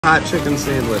Hot chicken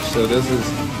sandwich. So this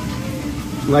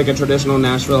is like a traditional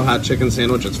Nashville hot chicken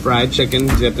sandwich. It's fried chicken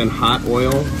dipped in hot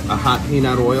oil, a hot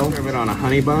peanut oil. Serve it on a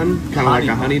honey bun, kind of like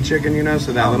a honey chicken, you know.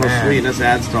 So that little sweetness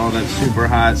adds to all that super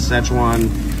hot Szechuan.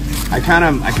 I kind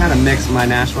of mix my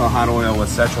Nashville hot oil with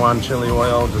Szechuan chili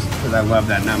oil just because I love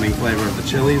that numbing flavor of the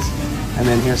chilies. And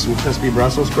then here's some crispy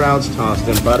Brussels sprouts tossed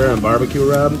in butter and barbecue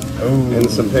rub. Ooh. And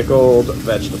some pickled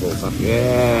vegetables.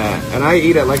 Yeah, and I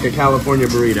eat it like a California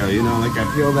burrito, you know, like I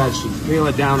peel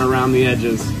it down around the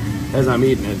edges as I'm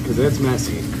eating it because it's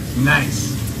messy.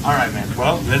 Nice. All right, man.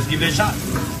 Well, let's give it a shot.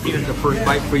 Here's the first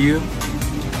bite for you.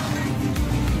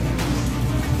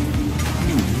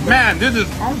 Man, this is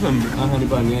awesome. Honey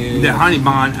bun, yeah. The honey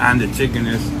bun and the chicken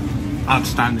is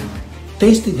outstanding.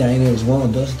 Tastee Diner is one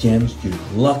of those gems you're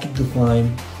lucky to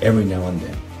find every now and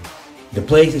then. The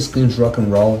place screams rock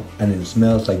and roll and it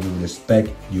smells like you would expect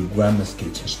your grandma's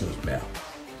kitchen to smell.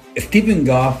 Stephen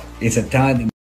Goff is a talented